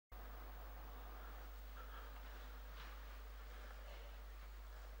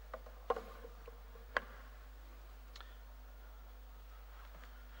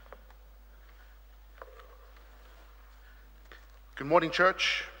Good morning,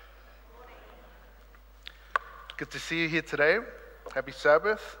 church. Good to see you here today. Happy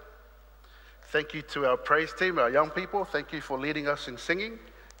Sabbath. Thank you to our praise team, our young people. Thank you for leading us in singing.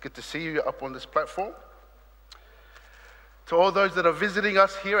 Good to see you up on this platform. To all those that are visiting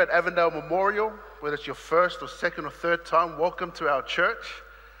us here at Avondale Memorial, whether it's your first or second or third time, welcome to our church.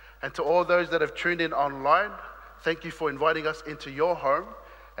 And to all those that have tuned in online, thank you for inviting us into your home.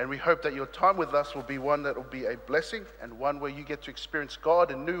 And we hope that your time with us will be one that will be a blessing and one where you get to experience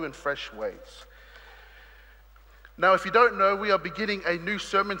God in new and fresh ways. Now, if you don't know, we are beginning a new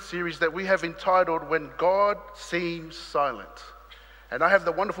sermon series that we have entitled, When God Seems Silent. And I have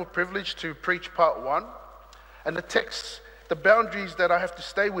the wonderful privilege to preach part one. And the text, the boundaries that I have to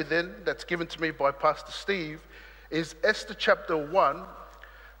stay within, that's given to me by Pastor Steve, is Esther chapter 1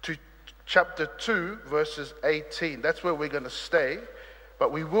 to chapter 2, verses 18. That's where we're going to stay.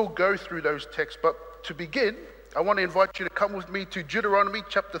 But we will go through those texts. But to begin, I want to invite you to come with me to Deuteronomy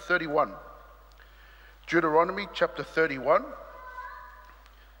chapter 31. Deuteronomy chapter 31.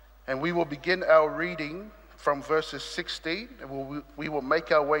 And we will begin our reading from verses 16. And we will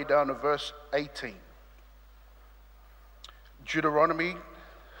make our way down to verse 18. Deuteronomy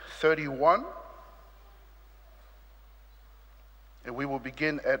 31. And we will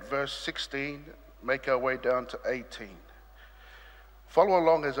begin at verse 16, make our way down to 18. Follow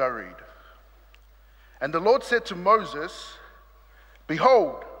along as I read. And the Lord said to Moses,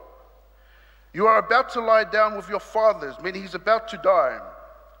 Behold, you are about to lie down with your fathers, meaning he's about to die.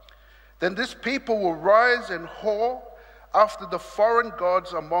 Then this people will rise and whore after the foreign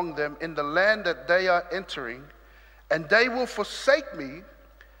gods among them in the land that they are entering, and they will forsake me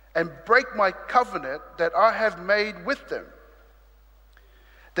and break my covenant that I have made with them.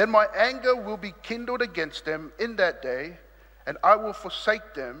 Then my anger will be kindled against them in that day, and I will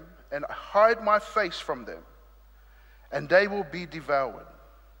forsake them and hide my face from them, and they will be devoured.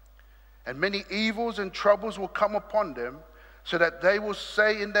 And many evils and troubles will come upon them, so that they will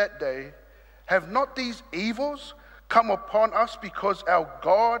say in that day, Have not these evils come upon us because our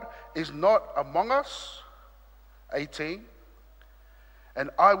God is not among us? 18.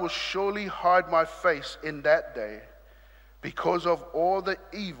 And I will surely hide my face in that day because of all the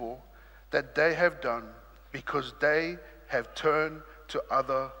evil that they have done, because they have turned to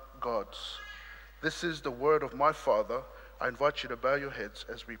other gods. This is the word of my Father. I invite you to bow your heads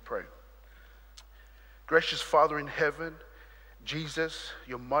as we pray. Gracious Father in heaven, Jesus,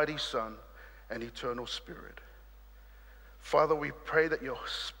 your mighty Son and eternal Spirit. Father, we pray that your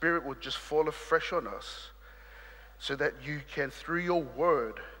Spirit will just fall afresh on us so that you can, through your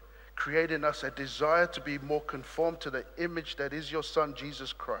word, create in us a desire to be more conformed to the image that is your Son,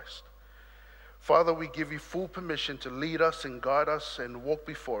 Jesus Christ. Father, we give you full permission to lead us and guide us and walk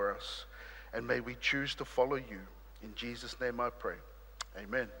before us. And may we choose to follow you. In Jesus' name I pray.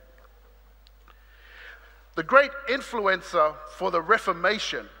 Amen. The great influencer for the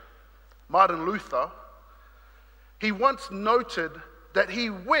Reformation, Martin Luther, he once noted that he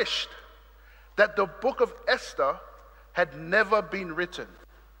wished that the book of Esther had never been written.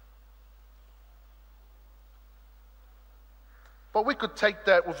 But we could take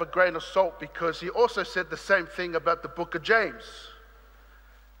that with a grain of salt, because he also said the same thing about the book of James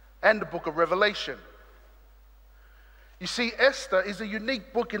and the book of Revelation. You see, Esther is a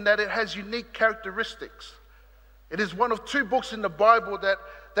unique book in that it has unique characteristics. It is one of two books in the Bible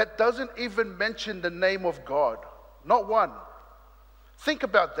that doesn't even mention the name of God. Not one. Think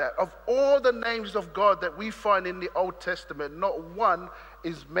about that. Of all the names of God that we find in the Old Testament, not one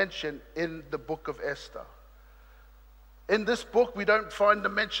is mentioned in the book of Esther. In this book, we don't find the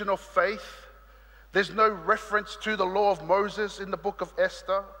mention of faith. There's no reference to the law of Moses in the book of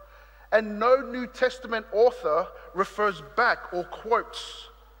Esther. And no New Testament author refers back or quotes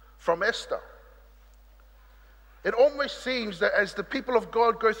from Esther. It almost seems that as the people of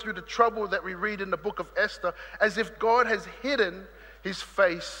God go through the trouble that we read in the book of Esther, as if God has hidden his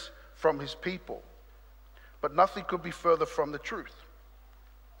face from his people. But nothing could be further from the truth.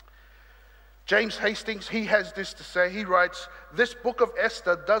 James Hastings, he has this to say. He writes, This book of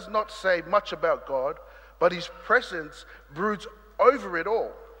Esther does not say much about God, but his presence broods over it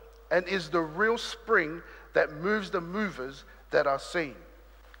all and is the real spring that moves the movers that are seen.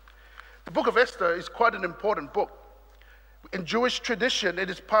 The book of Esther is quite an important book. In Jewish tradition, it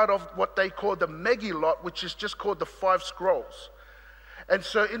is part of what they call the Megillot, which is just called the 5 scrolls. And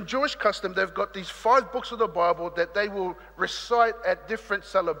so in Jewish custom, they've got these 5 books of the Bible that they will recite at different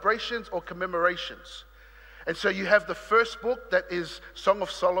celebrations or commemorations. And so you have the first book, that is Song of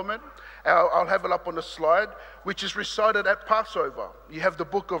Solomon. I'll have it up on the slide, which is recited at Passover. You have the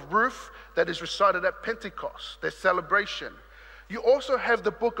book of Ruth that is recited at Pentecost, their celebration. You also have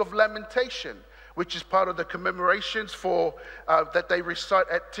the book of Lamentation, which is part of the commemorations for that they recite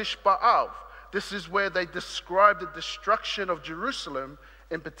at Tish B'Av. This is where they describe the destruction of Jerusalem,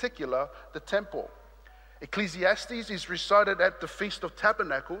 in particular, the temple. Ecclesiastes is recited at the Feast of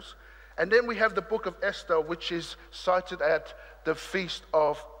Tabernacles. And then we have the book of Esther, which is cited at the Feast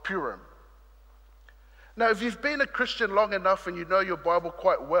of Purim. Now, if you've been a Christian long enough and you know your Bible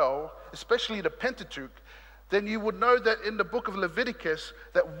quite well, especially the Pentateuch, then you would know that in the book of Leviticus,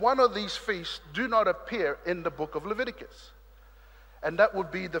 that one of these feasts do not appear in the book of Leviticus. And that would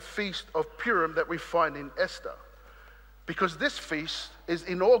be the Feast of Purim that we find in Esther. Because this feast is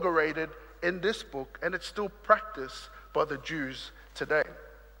inaugurated in this book, and it's still practiced by the Jews today.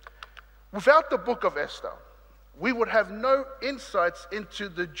 Without the book of Esther, we would have no insights into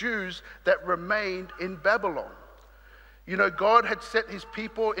the Jews that remained in Babylon. You know, God had sent his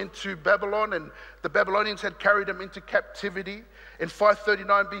people into Babylon, and the Babylonians had carried them into captivity. In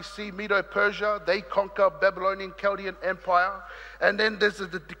 539 BC, Medo-Persia, they conquer Babylonian Chaldean Empire. And then there's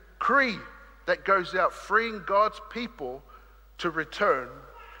the decree that goes out freeing God's people to return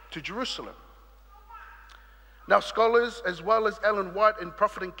to Jerusalem. Now, scholars, as well as Ellen White in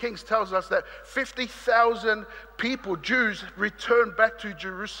Prophet and Kings, tells us that 50,000 people, Jews, returned back to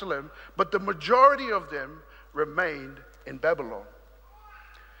Jerusalem, but the majority of them remained in Babylon.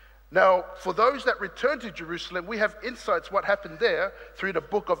 Now, for those that returned to Jerusalem, we have insights what happened there through the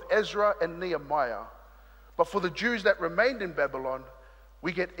book of Ezra and Nehemiah. But for the Jews that remained in Babylon,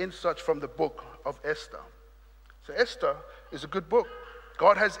 we get insights from the book of Esther. So Esther is a good book.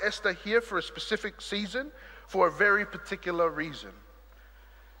 God has Esther here for a specific season, for a very particular reason.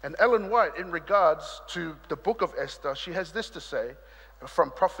 And Ellen White, in regards to the book of Esther, she has this to say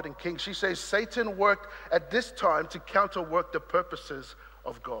from Prophet and King. She says, Satan worked at this time to counterwork the purposes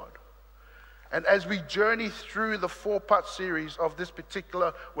of God. And as we journey through the 4-part series of this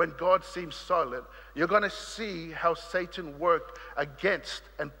particular When God Seems Silent, you're going to see how Satan worked against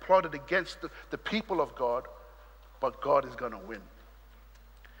and plotted against the people of God, but God is going to win.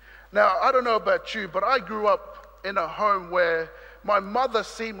 Now, I don't know about you, but I grew up in a home where my mother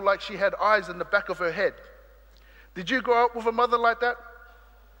seemed like she had eyes in the back of her head. Did you grow up with a mother like that?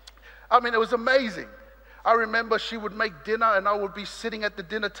 I mean, it was amazing. I remember she would make dinner and I would be sitting at the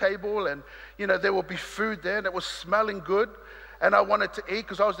dinner table and, you know, there would be food there and it was smelling good. And I wanted to eat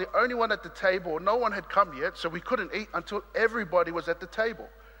because I was the only one at the table. No one had come yet, so we couldn't eat until everybody was at the table.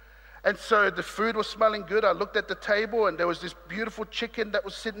 And so the food was smelling good. I looked at the table and there was this beautiful chicken that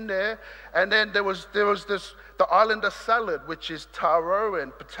was sitting there. And then there was the Islander salad, which is taro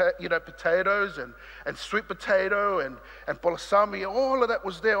and potatoes and sweet potato and balsami. All of that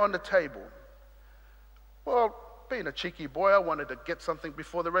was there on the table. Well, being a cheeky boy, I wanted to get something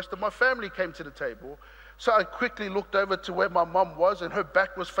before the rest of my family came to the table. So I quickly looked over to where my mum was and her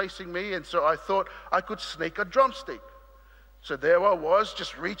back was facing me. And so I thought I could sneak a drumstick. So there I was,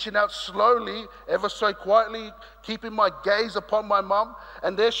 just reaching out slowly, ever so quietly, keeping my gaze upon my mum.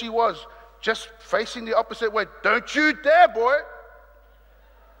 And there she was, just facing the opposite way. Don't you dare, boy,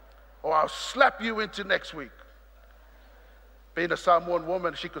 or I'll slap you into next week. Being a Samoan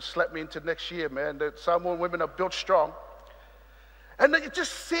woman, she could slap me into next year, man. The Samoan women are built strong. And it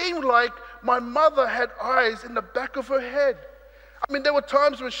just seemed like my mother had eyes in the back of her head. I mean, there were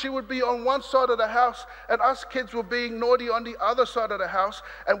times when she would be on one side of the house and us kids were being naughty on the other side of the house,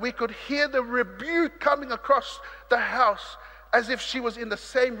 and we could hear the rebuke coming across the house as if she was in the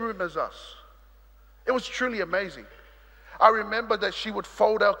same room as us. It was truly amazing. I remember that she would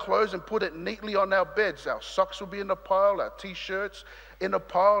fold our clothes and put it neatly on our beds. Our socks would be in a pile, our t-shirts in a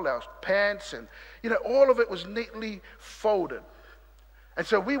pile, our pants, and, you know, all of it was neatly folded. And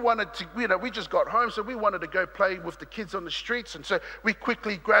so we wanted to, we just got home, so we wanted to go play with the kids on the streets. And so we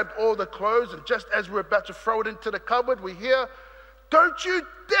quickly grabbed all the clothes, and just as we're about to throw it into the cupboard, we hear, "Don't you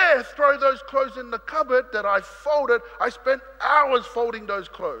dare throw those clothes in the cupboard that I folded. I spent hours folding those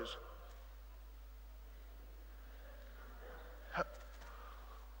clothes."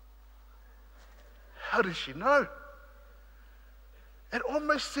 How does she know? It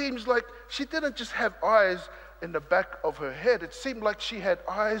almost seems like she didn't just have eyes in the back of her head. It seemed like she had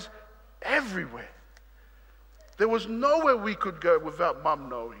eyes everywhere. There was nowhere we could go without mum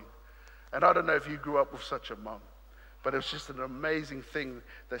knowing. And I don't know if you grew up with such a mum, but it was just an amazing thing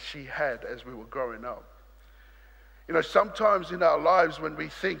that she had as we were growing up. You know, sometimes in our lives when we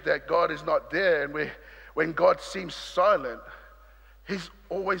think that God is not there and when God seems silent, he's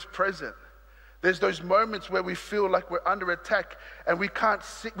always present. There's those moments where we feel like we're under attack and we can't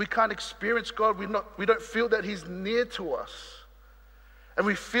experience God. We don't feel that he's near to us. and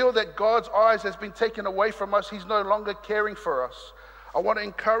we feel that God's eyes has been taken away from us, he's no longer caring for us, I want to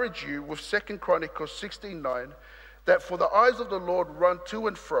encourage you with 2 Chronicles 16:9, that for the eyes of the Lord run to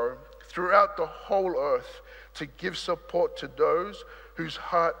and fro throughout the whole earth to give support to those whose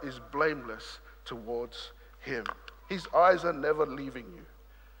heart is blameless towards him. His eyes are never leaving you.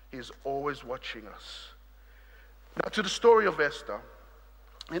 He is always watching us. Now to the story of Esther.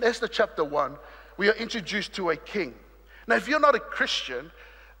 In Esther chapter 1, we are introduced to a king. Now if you're not a Christian,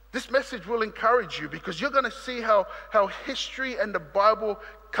 this message will encourage you, because you're going to see how history and the Bible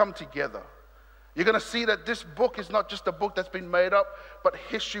come together. You're going to see that this book is not just a book that's been made up, but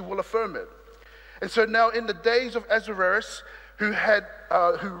history will affirm it. And so now in the days of Ahasuerus, who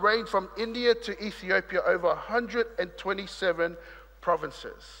reigned from India to Ethiopia over 127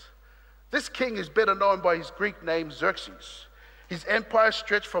 provinces. This king is better known by his Greek name Xerxes. His empire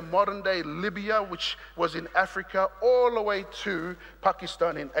stretched from modern-day Libya, which was in Africa, all the way to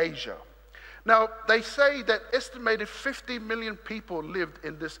Pakistan in Asia. Now, they say that estimated 50 million people lived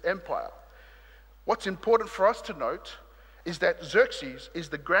in this empire. What's important for us to note is that Xerxes is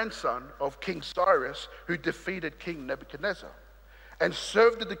the grandson of King Cyrus, who defeated King Nebuchadnezzar and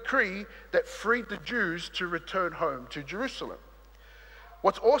served the decree that freed the Jews to return home to Jerusalem.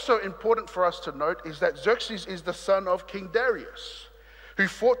 What's also important for us to note is that Xerxes is the son of King Darius, who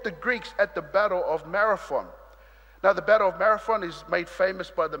fought the Greeks at the Battle of Marathon. Now, the Battle of Marathon is made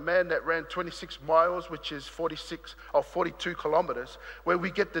famous by the man that ran 26 miles, which is 42 kilometers, where we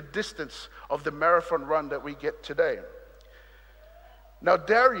get the distance of the marathon run that we get today. Now,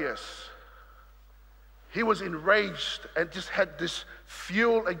 Darius, he was enraged and just had this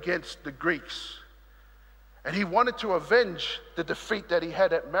fuel against the Greeks. And he wanted to avenge the defeat that he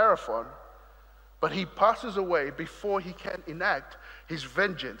had at Marathon, but he passes away before he can enact his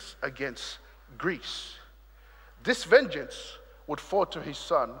vengeance against Greece. This vengeance would fall to his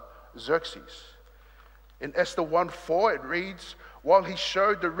son, Xerxes. In Esther 1:4, it reads, while he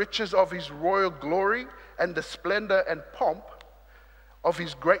showed the riches of his royal glory and the splendor and pomp of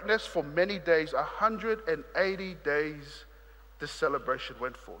his greatness for many days, 180 days, this celebration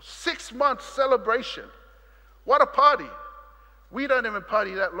went for. 6 months celebration. What a party. We don't even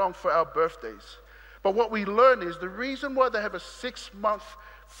party that long for our birthdays. But what we learn is the reason why they have a 6-month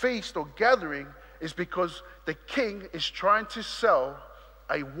feast or gathering is because the king is trying to sell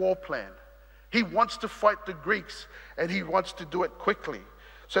a war plan. He wants to fight the Greeks, and he wants to do it quickly.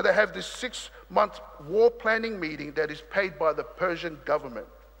 So they have this 6-month war planning meeting that is paid by the Persian government.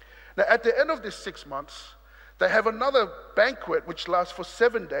 Now at the end of this 6 months, they have another banquet which lasts for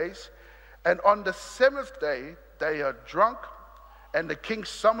 7 days. And on the 7th day, they are drunk, and the king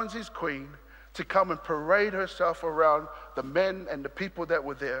summons his queen to come and parade herself around the men and the people that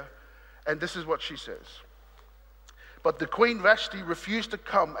were there. And this is what she says. But the queen Vashti refused to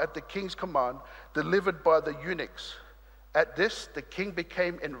come at the king's command, delivered by the eunuchs. At this, the king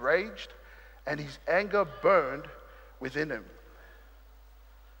became enraged, and his anger burned within him.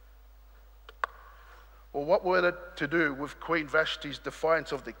 Well, what were it to do with Queen Vashti's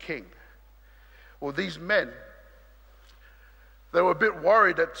defiance of the king? Well, these men, they were a bit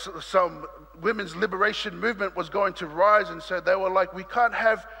worried that some women's liberation movement was going to rise, and so they were like, we can't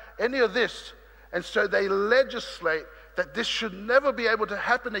have any of this. And so they legislate that this should never be able to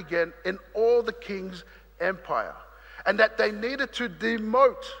happen again in all the king's empire, and that they needed to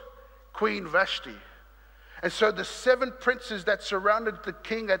demote Queen Vashti. And so the 7 princes that surrounded the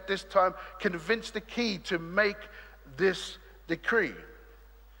king at this time convinced the king to make this decree.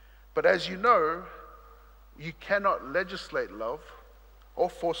 But as you know, you cannot legislate love or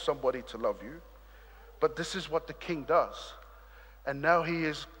force somebody to love you. But this is what the king does. And now he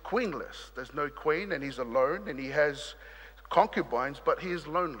is queenless. There's no queen, and he's alone, and he has concubines, but he is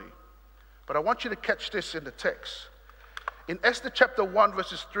lonely. But I want you to catch this in the text. In Esther chapter 1,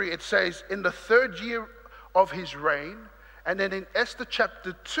 verses 3, it says, in the 3rd year of his reign. And then in Esther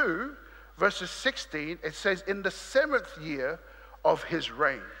chapter 2, verses 16, it says, in the 7th year of his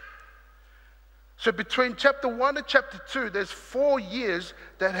reign. So between chapter 1 and chapter 2, there's 4 years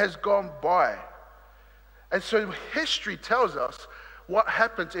that has gone by. And so history tells us what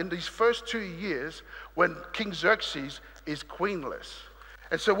happens in these first 2 years when King Xerxes is queenless.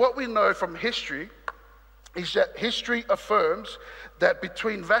 And so what we know from history is that history affirms that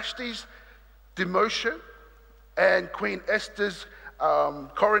between Vashti's demotion and Queen Esther's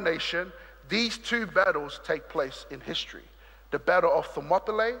coronation, these 2 battles take place in history. The Battle of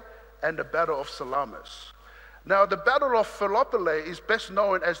Thermopylae and the Battle of Salamis. Now, the Battle of Thermopylae is best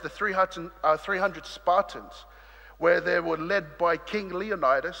known as the 300 Spartans, where they were led by King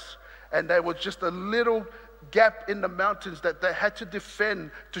Leonidas, and they were just a little gap in the mountains that they had to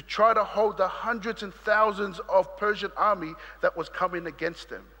defend to try to hold the hundreds and thousands of Persian army that was coming against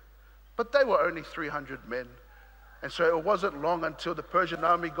them. But they were only 300 men. And so it wasn't long until the Persian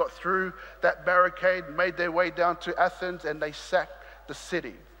army got through that barricade, made their way down to Athens, and they sacked the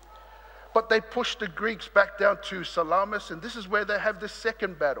city. But they pushed the Greeks back down to Salamis, and this is where they have the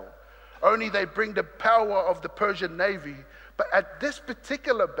second battle. Only they bring the power of the Persian navy. But at this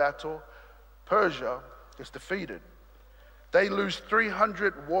particular battle, Persia is defeated. They lose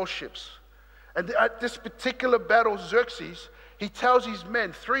 300 warships. And at this particular battle, Xerxes, he tells his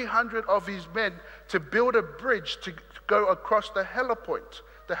men, 300 of his men, to build a bridge to go across the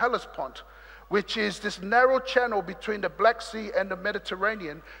Hellespont, which is this narrow channel between the Black Sea and the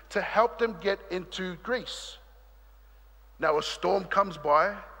Mediterranean, to help them get into Greece. Now a storm comes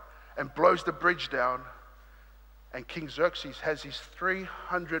by and blows the bridge down, and King Xerxes has his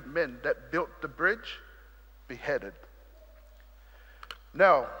 300 men that built the bridge beheaded.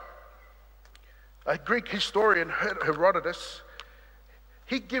 Now, a Greek historian, Herodotus,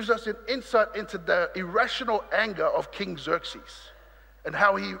 he gives us an insight into the irrational anger of King Xerxes and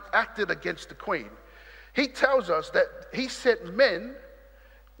how he acted against the queen. He tells us that he sent men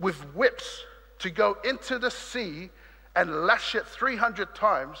with whips to go into the sea and lash it 300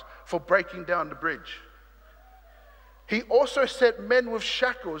 times for breaking down the bridge. He also sent men with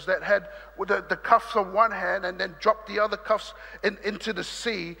shackles that had the cuffs on one hand and then dropped the other cuffs into the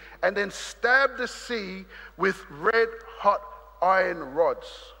sea and then stabbed the sea with red hot iron rods.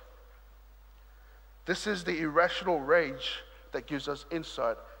 This is the irrational rage that gives us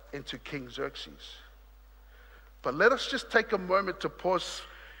insight into King Xerxes. But let us just take a moment to pause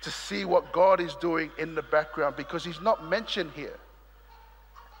to see what God is doing in the background, because he's not mentioned here.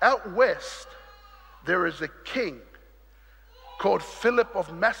 Out west, there is a king called Philip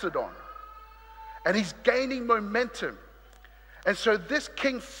of Macedon, and he's gaining momentum. And so this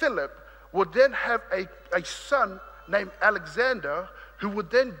King Philip would then have a son named Alexander, who would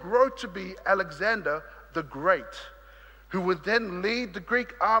then grow to be Alexander the Great, who would then lead the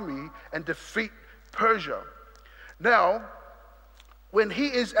Greek army and defeat Persia. Now, when he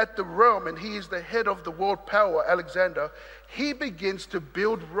is at the realm and he is the head of the world power, Alexander, he begins to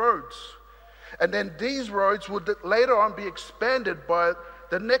build roads. And then these roads would later on be expanded by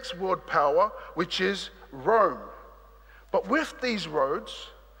the next world power, which is Rome. But with these roads,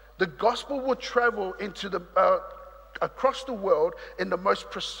 the gospel will travel into across the world in the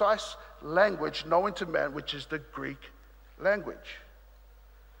most precise language known to man, which is the Greek language.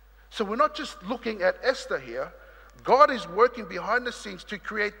 So we're not just looking at Esther here. God is working behind the scenes to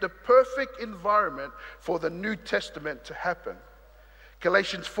create the perfect environment for the New Testament to happen.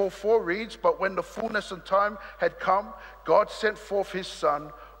 Galatians 4:4 reads, "But when the fullness of time had come, God sent forth his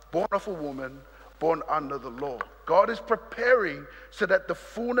son, born of a woman, born under the law." God is preparing so that the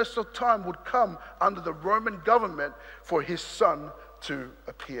fullness of time would come under the Roman government for his son to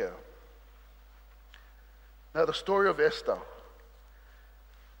appear. Now the story of Esther.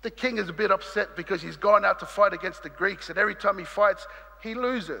 The king is a bit upset because he's gone out to fight against the Greeks, and every time he fights, he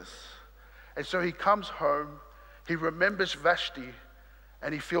loses. And so he comes home, he remembers Vashti,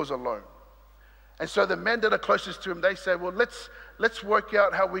 and he feels alone. And so the men that are closest to him, they say, well, let's work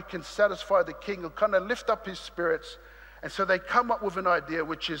out how we can satisfy the king and kind of lift up his spirits. And so they come up with an idea,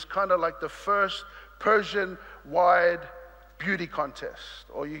 which is kind of like the first Persian-wide beauty contest.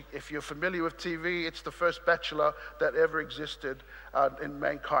 Or if you're familiar with TV, it's the first Bachelor that ever existed in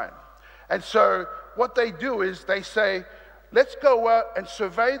mankind. And so what they do is they say, let's go out and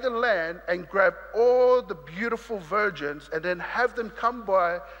survey the land and grab all the beautiful virgins and then have them come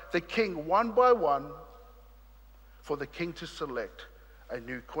by the king one by one for the king to select a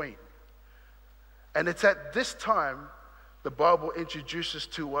new queen. And it's at this time the Bible introduces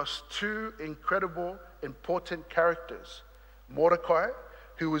to us two incredible, important characters. Mordecai,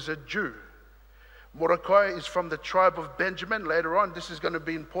 who is a Jew. Mordecai is from the tribe of Benjamin. Later on, this is going to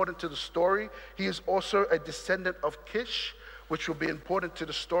be important to the story. He is also a descendant of Kish, which will be important to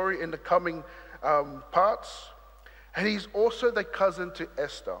the story in the coming parts. And he's also the cousin to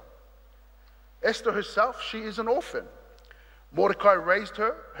Esther. Esther herself, she is an orphan. Mordecai raised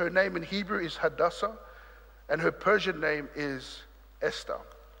her. Her name in Hebrew is Hadassah, and her Persian name is Esther.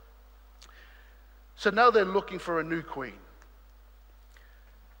 So now they're looking for a new queen.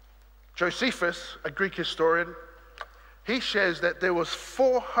 Josephus, a Greek historian, he shares that there was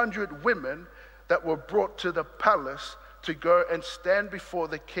 400 women that were brought to the palace to go and stand before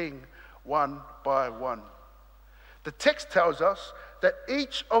the king one by one. The text tells us that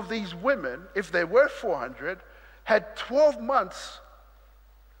each of these women, if there were 400, had 12 months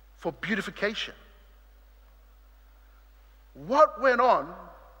for beautification. What went on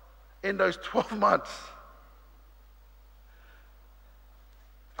in those 12 months?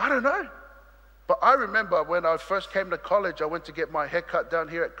 I don't know. But I remember when I first came to college, I went to get my hair cut down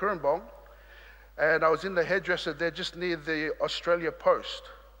here at Kurumbong, and I was in the hairdresser there just near the Australia Post.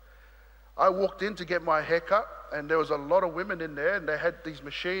 I walked in to get my hair cut, and there was a lot of women in there, and they had these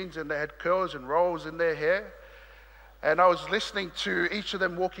machines, and they had curls and rolls in their hair. And I was listening to each of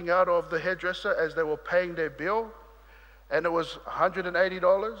them walking out of the hairdresser as they were paying their bill, and it was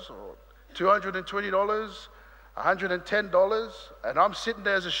 $180 or $220, $110, and I'm sitting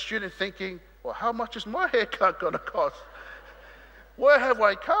there as a student thinking, well, how much is my haircut going to cost? Where have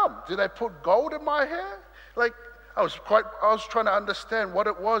I come? Did they put gold in my hair? Like, I was trying to understand what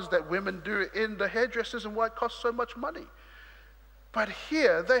it was that women do in the hairdressers and why it costs so much money. But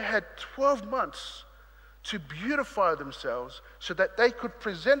here, they had 12 months to beautify themselves so that they could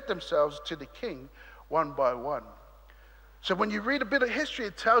present themselves to the king one by one. So when you read a bit of history,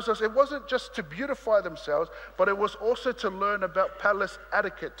 it tells us it wasn't just to beautify themselves, but it was also to learn about palace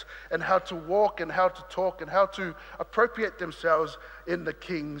etiquette and how to walk and how to talk and how to appropriate themselves in the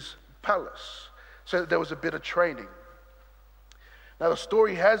king's palace. So there was a bit of training. Now the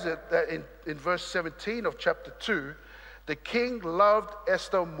story has it that in verse 17 of chapter 2, the king loved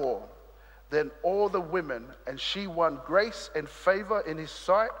Esther more than all the women, and she won grace and favor in his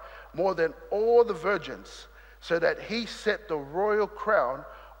sight more than all the virgins, so that he set the royal crown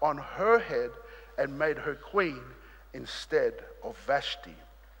on her head and made her queen instead of Vashti.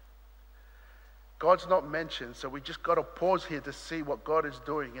 God's not mentioned, so we just got to pause here to see what God is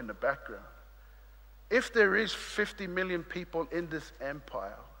doing in the background. If there is 50 million people in this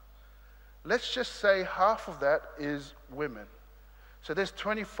empire, let's just say half of that is women. So there's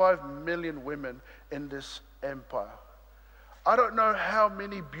 25 million women in this empire. I don't know how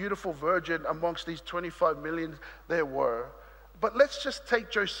many beautiful virgins amongst these 25 million there were, but let's just take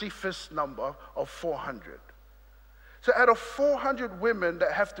Josephus' number of 400. So out of 400 women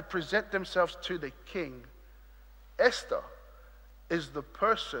that have to present themselves to the king, Esther is the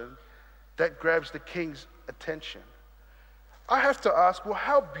person that grabs the king's attention. I have to ask, well,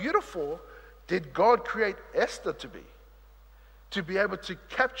 how beautiful did God create Esther to be? To be able to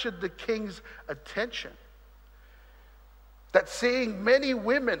capture the king's attention. That seeing many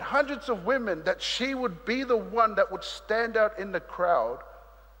women, hundreds of women, that she would be the one that would stand out in the crowd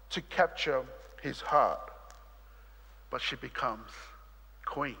to capture his heart. But she becomes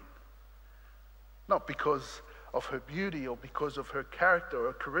queen. Not because of her beauty or because of her character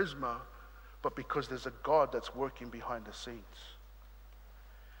or charisma, but because there's a God that's working behind the scenes.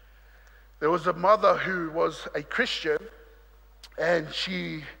 There was a mother who was a Christian, and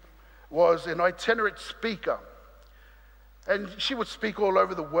she was an itinerant speaker. And she would speak all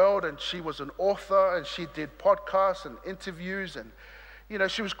over the world, and she was an author, and she did podcasts and interviews, and,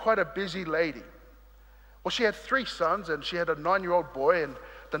 she was quite a busy lady. Well, she had 3 sons, and she had a 9-year-old boy, and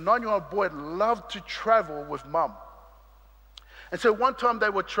the 9-year-old boy loved to travel with mum. And so one time they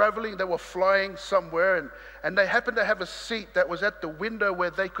were traveling, they were flying somewhere, and they happened to have a seat that was at the window where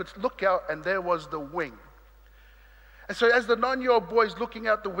they could look out, and there was the wing. And so as the 9-year-old boy is looking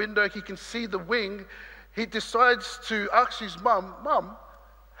out the window, he can see the wing. He decides to ask his mum, "Mum,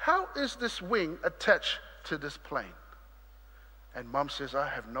 how is this wing attached to this plane?" And mum says, "I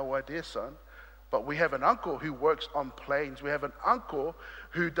have no idea, son. But we have an uncle who works on planes. We have an uncle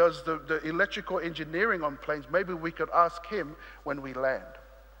who does the electrical engineering on planes. Maybe we could ask him when we land."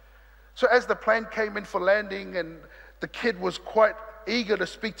 So as the plane came in for landing, and the kid was quite eager to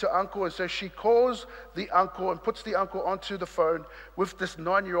speak to uncle, and so she calls the uncle and puts the uncle onto the phone with this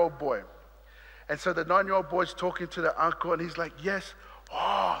 9-year-old boy. And so the 9-year-old boy's talking to the uncle, and he's like, "Yes,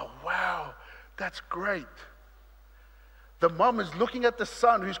 oh, wow, that's great." The mom is looking at the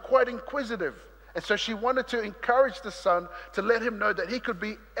son, who's quite inquisitive. And so she wanted to encourage the son to let him know that he could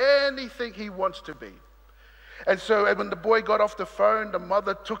be anything he wants to be. And so when the boy got off the phone, the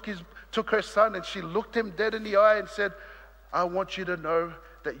mother took her son, and she looked him dead in the eye and said, "I want you to know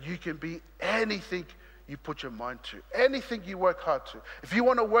that you can be anything you put your mind to, anything you work hard to. If you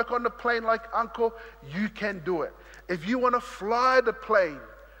want to work on the plane like uncle, you can do it. If you want to fly the plane,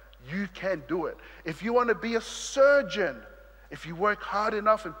 you can do it. If you want to be a surgeon, if you work hard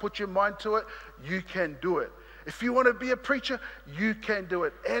enough and put your mind to it, you can do it. If you want to be a preacher, you can do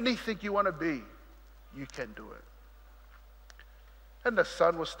it. Anything you want to be, you can do it." And the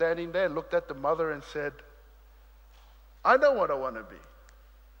son was standing there, looked at the mother and said, "I know what I want to be."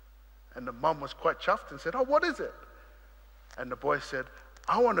 And the mom was quite chuffed and said, "Oh, what is it?" And the boy said,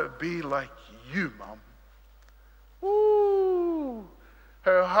 "I want to be like you, Mom." Ooh,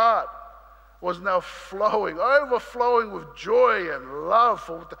 her heart was now flowing, overflowing with joy and love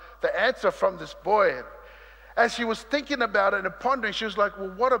for the answer from this boy. And as she was thinking about it and pondering, she was like,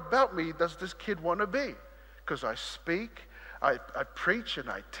 well, what about me does this kid want to be? Because I speak, I preach and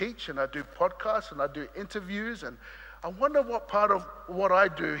I teach and I do podcasts and I do interviews, and I wonder what part of what I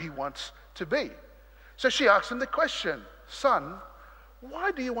do he wants to be. So she asked him the question, son,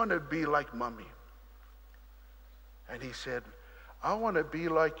 why do you want to be like mommy? And he said, I want to be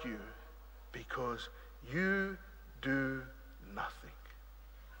like you because you do nothing.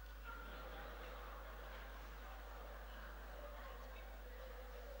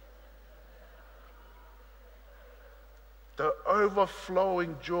 The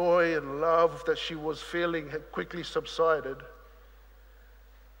overflowing joy and love that she was feeling had quickly subsided.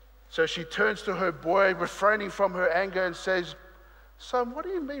 So she turns to her boy, refraining from her anger, and says, son, what do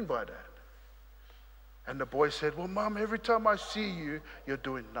you mean by that? And the boy said, well, Mom, every time I see you, you're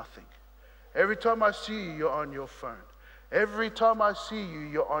doing nothing. Every time I see you, you're on your phone. Every time I see you,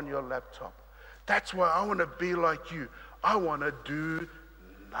 you're on your laptop. That's why I want to be like you. I want to do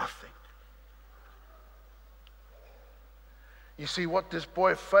nothing. You see, what this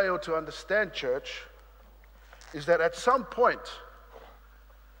boy failed to understand, church, is that at some point,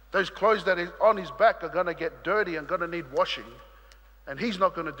 those clothes that is on his back are going to get dirty and going to need washing. And he's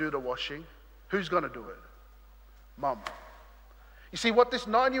not going to do the washing. Who's going to do it? Mom. You see, what this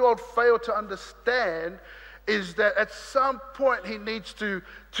 9-year-old failed to understand is that at some point he needs to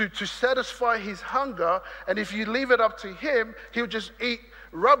satisfy his hunger, and if you leave it up to him, he'll just eat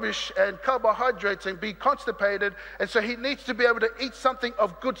rubbish and carbohydrates and be constipated, and so he needs to be able to eat something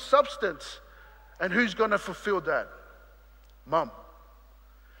of good substance. And who's going to fulfill that? Mom.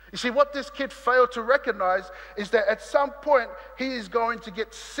 You see, what this kid failed to recognize is that at some point he is going to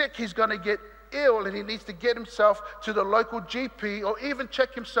get sick, he's going to get ill, and he needs to get himself to the local GP or even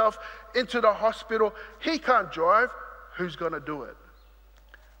check himself into the hospital. He can't drive. Who's going to do it?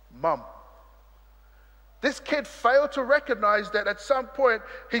 Mom. This kid failed to recognize that at some point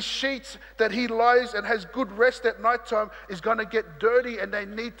his sheets that he lies and has good rest at nighttime is going to get dirty, and they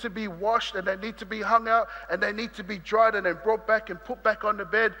need to be washed, and they need to be hung out, and they need to be dried and then brought back and put back on the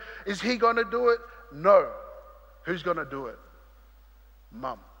bed. Is he going to do it? No. Who's going to do it?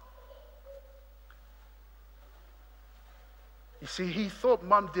 Mom. You see, he thought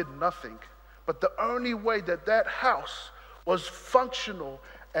Mom did nothing, but the only way that that house was functional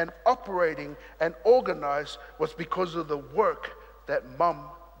and operating and organized was because of the work that Mom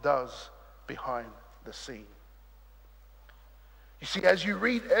does behind the scene. You see, as you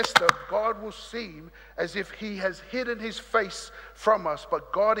read Esther, God will seem as if he has hidden his face from us,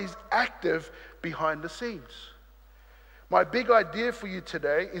 but God is active behind the scenes. My big idea for you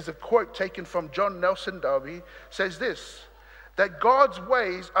today is a quote taken from John Nelson Darby. Says this, that God's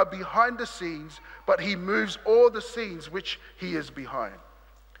ways are behind the scenes, but he moves all the scenes which he is behind.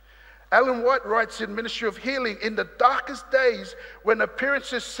 Ellen White writes in Ministry of Healing, in the darkest days when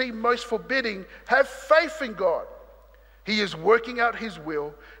appearances seem most forbidding, have faith in God. He is working out his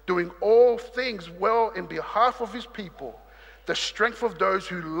will, doing all things well in behalf of his people. The strength of those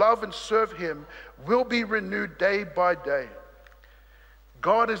who love and serve him will be renewed day by day.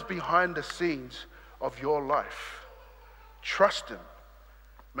 God is behind the scenes of your life. Trust him.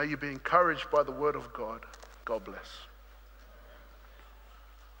 May you be encouraged by the word of God. God bless.